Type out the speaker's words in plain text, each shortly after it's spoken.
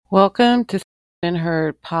Welcome to Seen and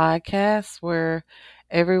Heard podcast, where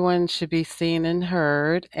everyone should be seen and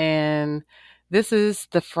heard. And this is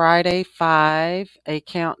the Friday Five, a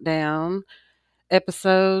countdown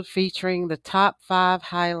episode featuring the top five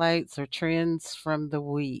highlights or trends from the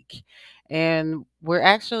week. And we're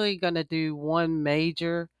actually going to do one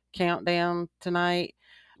major countdown tonight,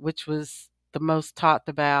 which was the most talked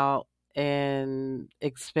about and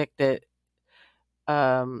expected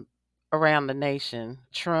um, around the nation.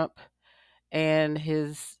 Trump and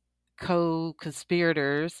his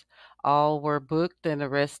co-conspirators all were booked and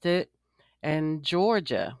arrested in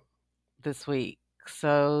Georgia this week.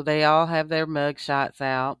 So they all have their mug shots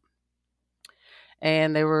out,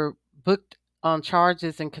 and they were booked on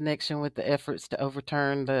charges in connection with the efforts to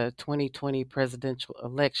overturn the 2020 presidential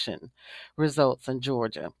election results in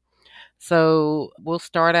Georgia. So we'll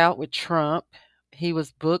start out with Trump. He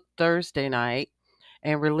was booked Thursday night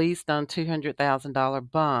and released on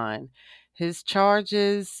 $200,000 bond. His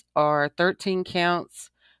charges are 13 counts,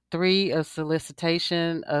 3 of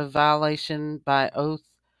solicitation of violation by a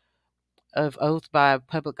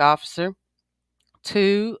public officer,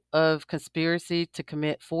 2 of conspiracy to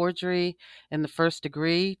commit forgery in the first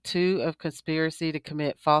degree, 2 of conspiracy to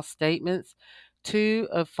commit false statements, 2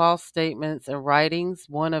 of false statements and writings,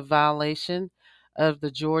 1 of violation of the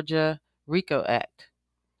Georgia RICO Act.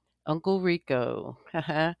 Uncle Rico.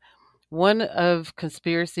 1 of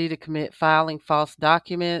conspiracy to commit filing false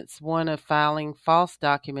documents, 1 of filing false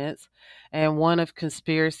documents, and 1 of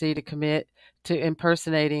conspiracy to commit to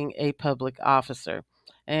impersonating a public officer.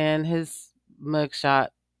 And his mugshot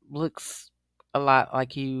looks a lot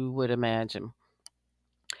like you would imagine.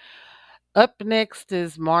 Up next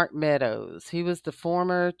is Mark Meadows. He was the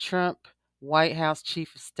former Trump White House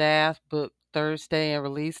chief of staff, booked Thursday and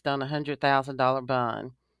released on a $100,000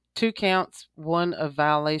 bond. 2 counts, 1 of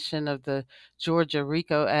violation of the Georgia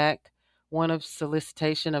RICO Act, 1 of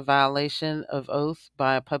solicitation of violation of oath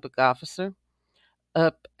by a public officer.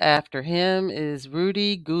 Up after him is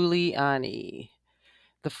Rudy Giuliani.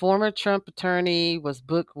 The former Trump attorney was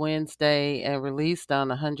booked Wednesday and released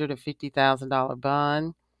on a $150,000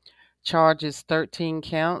 bond. Charges 13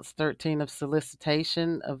 counts, 13 of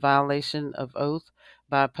solicitation of violation of oath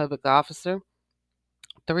by a public officer,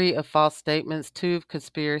 3 of false statements, 2 of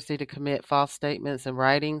conspiracy to commit false statements and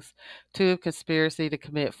writings, 2 of conspiracy to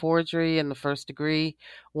commit forgery in the first degree,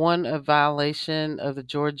 1 of violation of the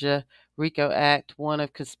Georgia RICO Act, 1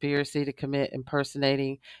 of conspiracy to commit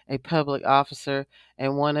impersonating a public officer,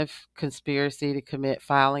 and 1 of conspiracy to commit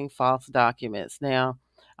filing false documents. Now,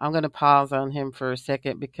 I'm going to pause on him for a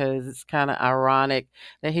second because it's kind of ironic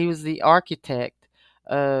that he was the architect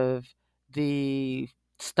of the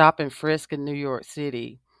stop and frisk in New York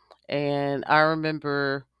City. And I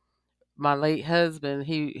remember my late husband,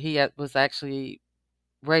 was actually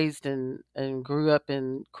raised in and grew up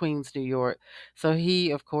in Queens, New York. So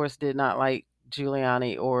he, of course, did not like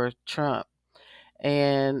Giuliani or Trump.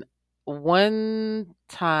 And one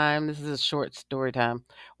time, this is a short story time.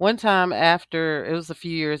 One time after, it was a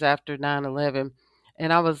few years after 9/11,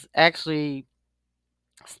 and I was actually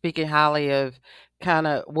speaking highly of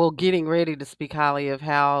getting ready to speak highly of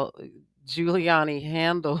how Giuliani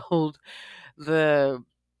handled the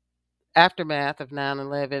aftermath of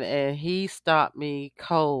 9/11, and he stopped me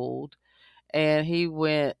cold, and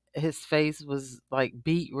his face was like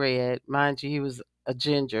beet red. Mind you, he was a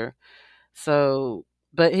ginger. So,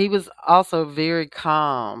 but he was also very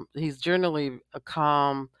calm. He's generally a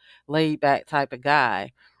calm, laid back type of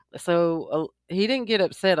guy. So he didn't get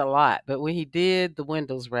upset a lot, but when he did, the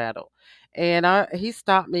windows rattled. And he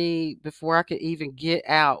stopped me before I could even get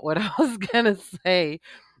out what I was going to say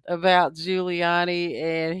about Giuliani.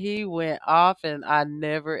 And he went off, and I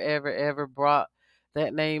never, ever, ever brought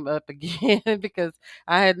that name up again because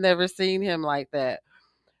I had never seen him like that.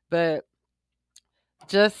 But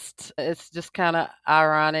just it's just kind of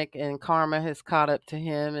ironic, and karma has caught up to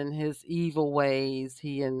him and his evil ways,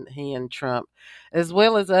 he and Trump, as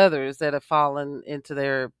well as others that have fallen into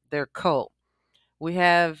their cult. We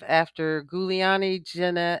have, after Giuliani,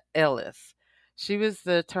 Jenna Ellis. She was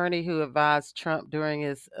the attorney who advised Trump during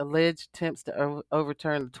his alleged attempts to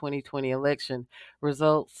overturn the 2020 election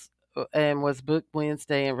results, and was booked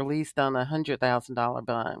Wednesday and released on a $100,000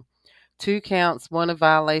 bond. 2 counts, 1 of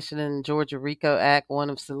violation in Georgia RICO Act,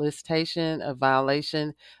 1 of solicitation of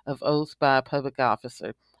violation of oath by a public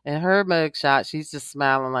officer. And her mugshot, she's just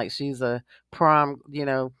smiling like she's a prom,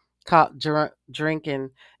 caught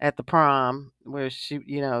drinking at the prom where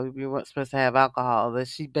you weren't supposed to have alcohol. That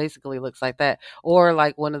she basically looks like that. Or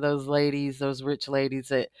like one of those ladies, those rich ladies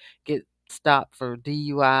that get stopped for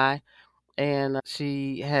DUI, and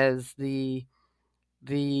she has the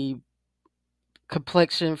the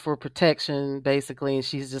complexion for protection, basically, and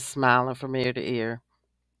she's just smiling from ear to ear.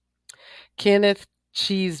 Kenneth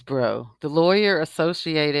Cheesebro, the lawyer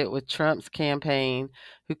associated with Trump's campaign,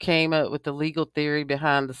 who came up with the legal theory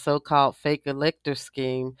behind the so called fake elector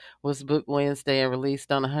scheme, was booked Wednesday and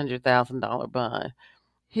released on a $100,000 bond.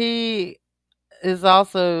 He is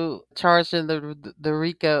also charged in the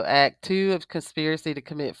RICO Act, two of conspiracy to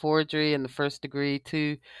commit forgery in the first degree,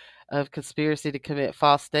 two of conspiracy to commit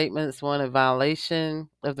false statements, one a violation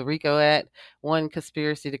of the RICO Act, one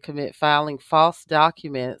conspiracy to commit filing false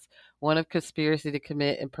documents, one of conspiracy to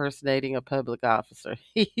commit impersonating a public officer.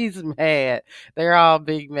 He's mad. They're all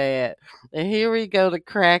big mad. And here we go to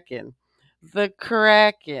Kraken. The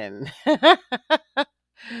Kraken.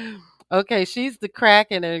 Okay, she's the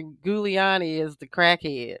Kraken and Giuliani is the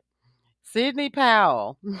crackhead. Sidney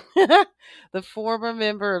Powell, the former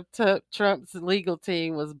member of Trump's legal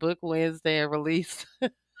team, was booked Wednesday and released.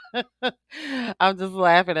 I'm just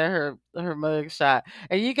laughing at her mugshot.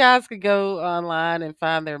 And you guys could go online and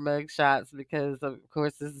find their mugshots because, of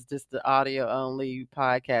course, this is just the audio only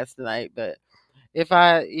podcast tonight. But if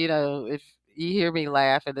you hear me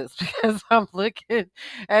laughing, it's because I'm looking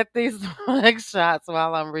at these mugshots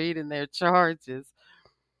while I'm reading their charges.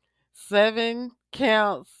 7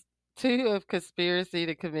 counts, two of conspiracy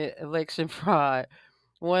to commit election fraud,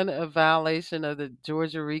 one of violation of the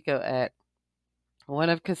Georgia RICO Act, one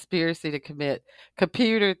of conspiracy to commit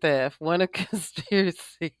computer theft, one of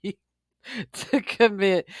conspiracy to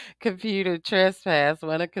commit computer trespass,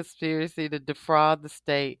 one a conspiracy to defraud the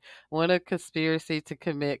state, one a conspiracy to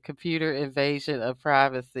commit computer invasion of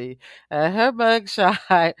privacy. Her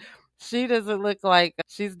mugshot, she doesn't look like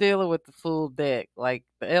she's dealing with the full deck. Like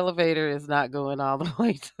the elevator is not going all the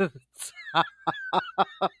way to the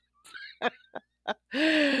top.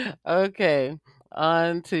 Okay,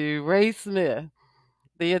 on to Ray Smith.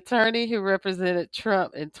 The attorney who represented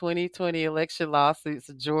Trump in 2020 election lawsuits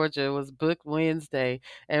in Georgia was booked Wednesday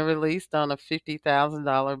and released on a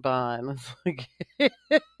 $50,000 bond.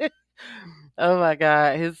 Oh my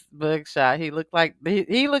God, his mugshot. He looks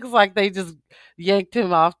like they just yanked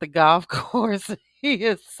him off the golf course. He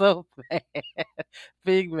is so bad,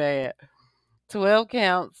 big man. 12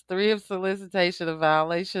 counts, three of solicitation of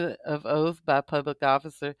violation of oath by public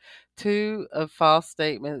officer, two of false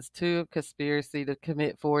statements, two of conspiracy to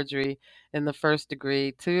commit forgery in the first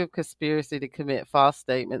degree, two of conspiracy to commit false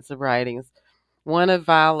statements of writings, one of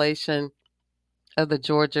violation of the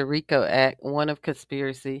Georgia RICO Act, one of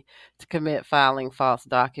conspiracy to commit filing false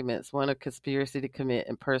documents, one of conspiracy to commit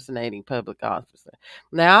impersonating public officer.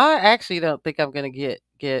 Now, I actually don't think I'm going to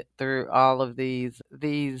get through all of these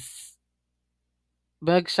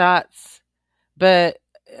mugshots. But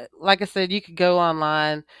like I said, you could go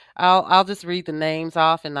online. I'll just read the names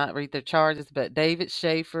off and not read their charges. But David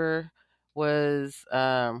Schaefer was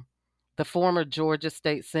the former Georgia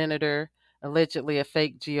state senator, allegedly a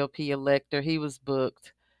fake GOP elector. He was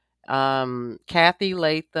booked. Kathy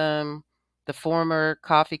Latham, the former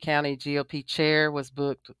Coffee County GOP chair, was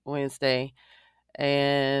booked Wednesday.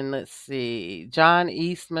 And let's see, John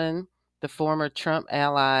Eastman, the former Trump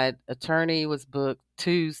allied attorney, was booked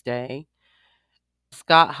Tuesday.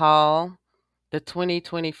 Scott Hall, the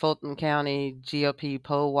 2020 Fulton County GOP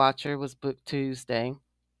poll watcher, was booked Tuesday.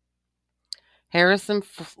 Harrison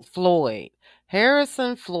Floyd,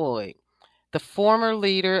 the former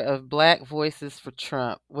leader of Black Voices for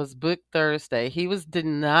Trump, was booked Thursday. He was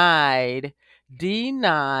denied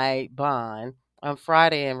bond on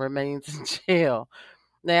Friday and remains in jail.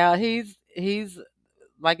 Now he's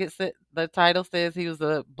like it said, the title says he was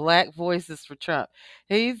a Black Voices for Trump.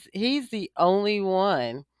 He's the only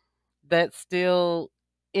one that's still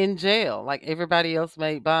in jail. Like everybody else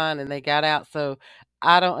made bond and they got out. So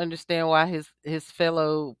I don't understand why his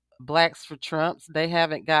fellow blacks for Trumps, they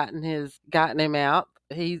haven't gotten him out.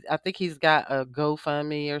 I think he's got a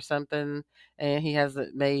GoFundMe or something and he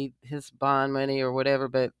hasn't made his bond money or whatever,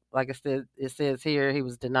 but like I said, it says here he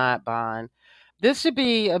was denied bond. This should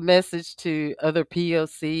be a message to other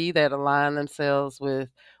POC that align themselves with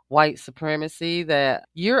white supremacy that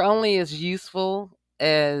you're only as useful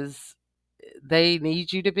as they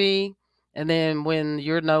need you to be. And then when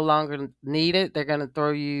you're no longer needed, they're going to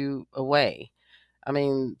throw you away. I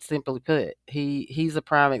mean, simply put, he's a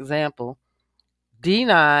prime example.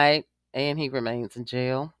 Denied, and he remains in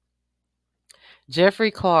jail. Jeffrey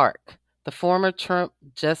Clark, the former Trump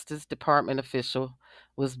Justice Department official,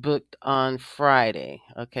 was booked on Friday.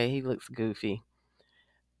 Okay, he looks goofy.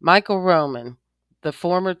 Michael Roman, the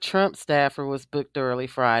former Trump staffer, was booked early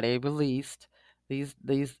Friday, released. These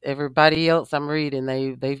everybody else I'm reading,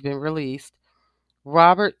 they've been released.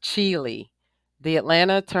 Robert Cheeley, The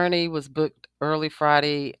Atlanta attorney was booked early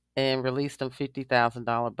Friday and released on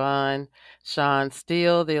 $50,000 bond. Sean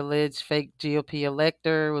Steele, the alleged fake GOP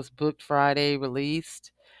elector, was booked Friday,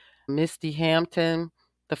 released. Misty Hampton,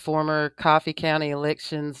 the former Coffee County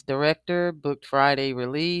elections director, booked Friday,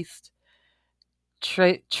 released.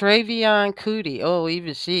 Travion Cootie, oh,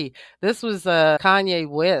 even she. This was Kanye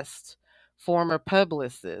West, former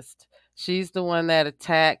publicist. She's the one that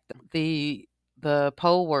attacked the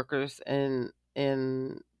poll workers in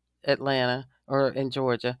Atlanta or in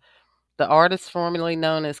Georgia. The artist formerly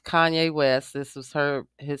known as Kanye West, this was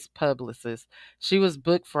his publicist. She was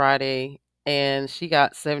booked Friday and she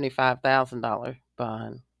got $75,000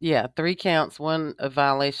 bond. Yeah, 3 counts, one a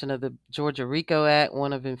violation of the Georgia RICO Act,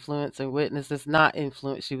 one of influencing witnesses, not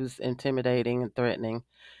influence, she was intimidating and threatening.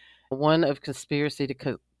 One of conspiracy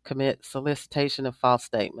to commit solicitation of false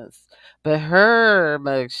statements. But her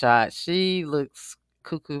mugshot, she looks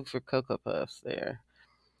cuckoo for Cocoa Puffs there.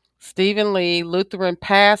 Stephen Lee, Lutheran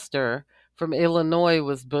pastor from Illinois,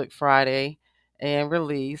 was booked Friday and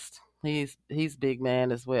released. He's big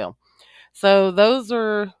man as well. So those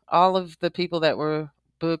are all of the people that were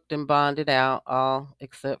booked and bonded out, all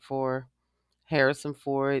except for Harrison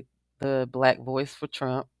Ford, the black voice for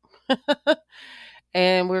Trump.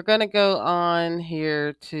 And we're going to go on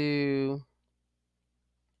here to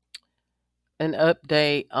an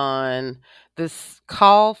update on this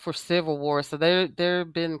call for civil war. So there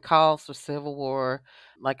have been calls for civil war,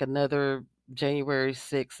 like another January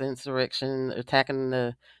 6th insurrection attacking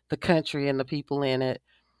the country and the people in it.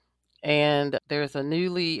 And there's a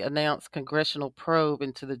newly announced congressional probe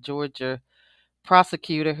into the Georgia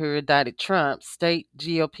prosecutor who indicted Trump. State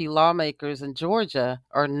GOP lawmakers in Georgia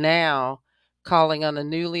are now calling on a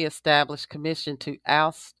newly established commission to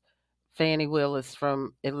oust Fannie Willis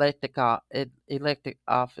from elected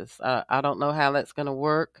office. I don't know how that's going to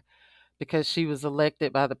work because she was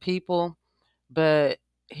elected by the people, but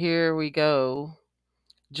here we go.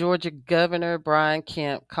 Georgia Governor Brian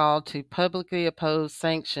Kemp called to publicly oppose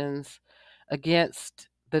sanctions against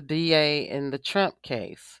the DA in the Trump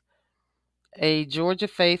case. A Georgia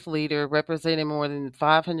faith leader representing more than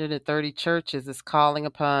 530 churches is calling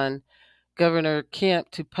upon Governor Kemp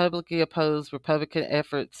to publicly oppose Republican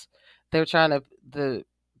efforts. They're trying to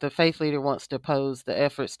the faith leader wants to oppose the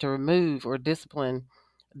efforts to remove or discipline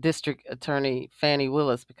District Attorney Fannie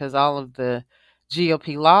Willis because all of the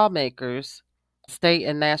GOP lawmakers, state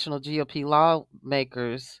and national GOP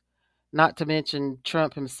lawmakers, not to mention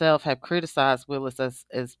Trump himself, have criticized Willis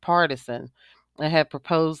as partisan and have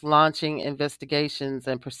proposed launching investigations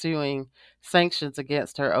and pursuing sanctions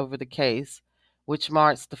against her over the case, which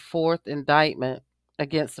marks the fourth indictment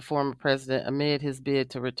against the former president amid his bid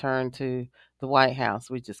to return to the White House.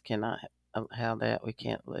 We just cannot have that. We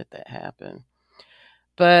can't let that happen.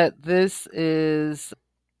 But this is,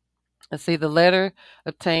 let's see, the letter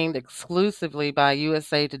obtained exclusively by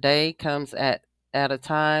USA Today comes at a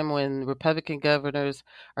time when Republican governors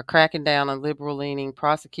are cracking down on liberal leaning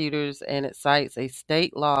prosecutors, and it cites a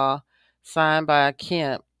state law signed by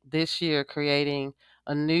Kemp this year creating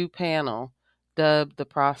a new panel dubbed the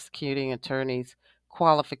Prosecuting Attorneys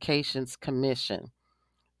Qualifications Commission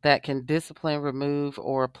that can discipline, remove,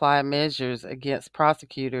 or apply measures against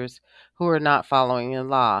prosecutors who are not following the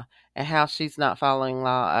law. And how she's not following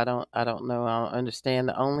law, I don't know. I don't understand.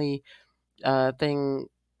 The only thing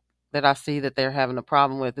that I see that they're having a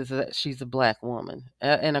problem with is that she's a black woman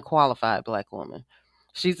and a qualified black woman.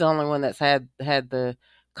 She's the only one that's had the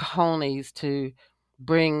cojones to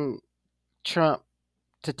bring Trump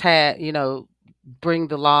to bring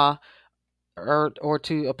the law or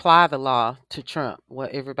to apply the law to Trump,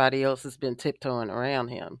 what everybody else has been tiptoeing around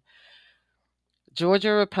him.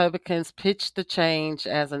 Georgia Republicans pitched the change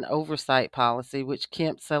as an oversight policy, which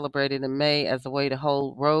Kemp celebrated in May as a way to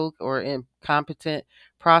hold rogue or incompetent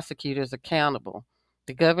prosecutors accountable.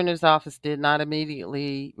 The governor's office did not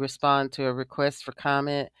immediately respond to a request for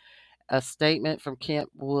comment. A statement from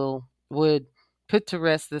Kemp would put to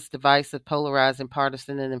rest this divisive, polarizing,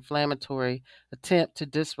 partisan, and inflammatory attempt to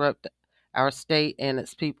disrupt our state and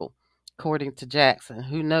its people, according to Jackson,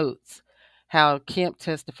 who notes how Kemp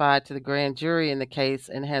testified to the grand jury in the case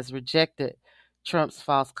and has rejected Trump's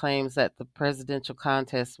false claims that the presidential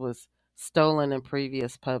contest was stolen in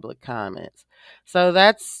previous public comments. So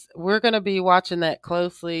we're going to be watching that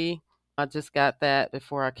closely. I just got that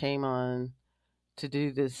before I came on to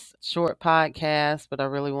do this short podcast, but I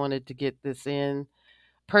really wanted to get this in.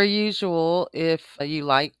 Per usual, if you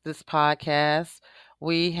like this podcast,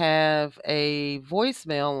 we have a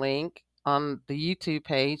voicemail link on the YouTube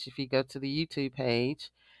page. If you go to the YouTube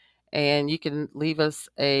page, and you can leave us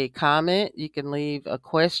a comment, you can leave a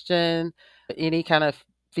question, Any kind of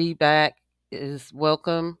feedback is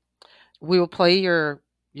welcome. We will play your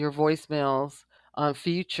voicemails on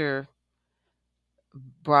future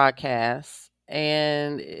broadcasts.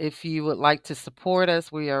 And if you would like to support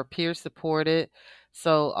us, we are peer supported.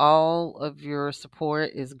 So all of your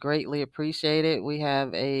support is greatly appreciated. We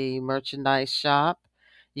have a merchandise shop.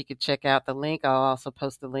 You can check out the link. I'll also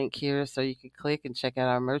post the link here so you can click and check out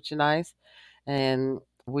our merchandise. And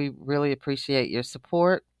we really appreciate your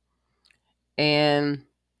support. And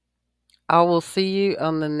I will see you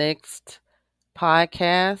on the next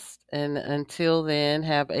podcast. And until then,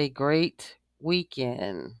 have a great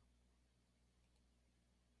weekend.